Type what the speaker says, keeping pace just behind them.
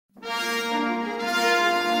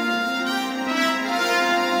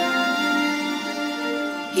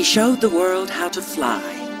He showed the world how to fly,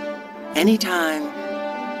 anytime,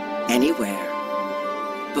 anywhere,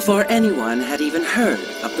 before anyone had even heard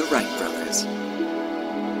of the Wright brothers.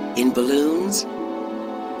 In balloons,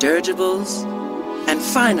 dirigibles, and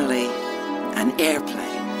finally, an airplane.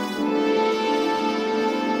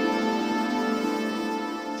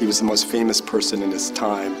 He was the most famous person in his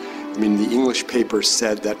time. I mean, the English papers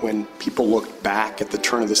said that when people looked back at the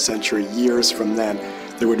turn of the century, years from then,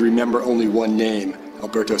 they would remember only one name,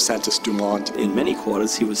 Alberto Santos Dumont. In many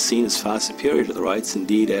quarters, he was seen as far superior to the Wrights,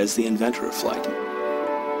 indeed as the inventor of flight.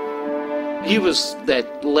 He was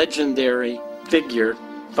that legendary figure,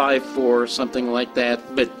 5'4", something like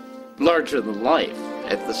that, but larger than life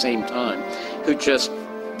at the same time, who just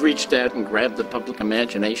reached out and grabbed the public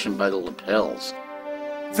imagination by the lapels.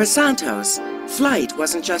 For Santos, flight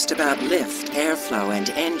wasn't just about lift, airflow, and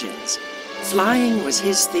engines. Flying was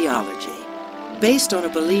his theology, based on a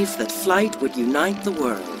belief that flight would unite the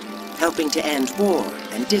world, helping to end war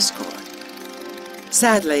and discord.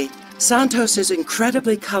 Sadly, Santos's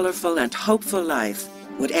incredibly colorful and hopeful life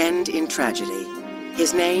would end in tragedy,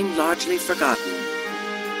 his name largely forgotten.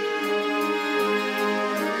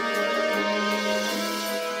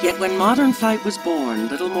 Yet when modern flight was born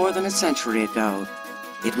little more than a century ago,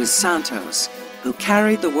 it was Santos who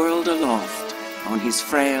carried the world aloft on his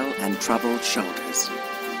frail and troubled shoulders.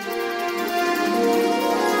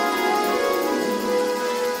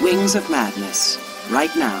 Wings of Madness, right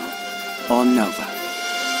now on Nova.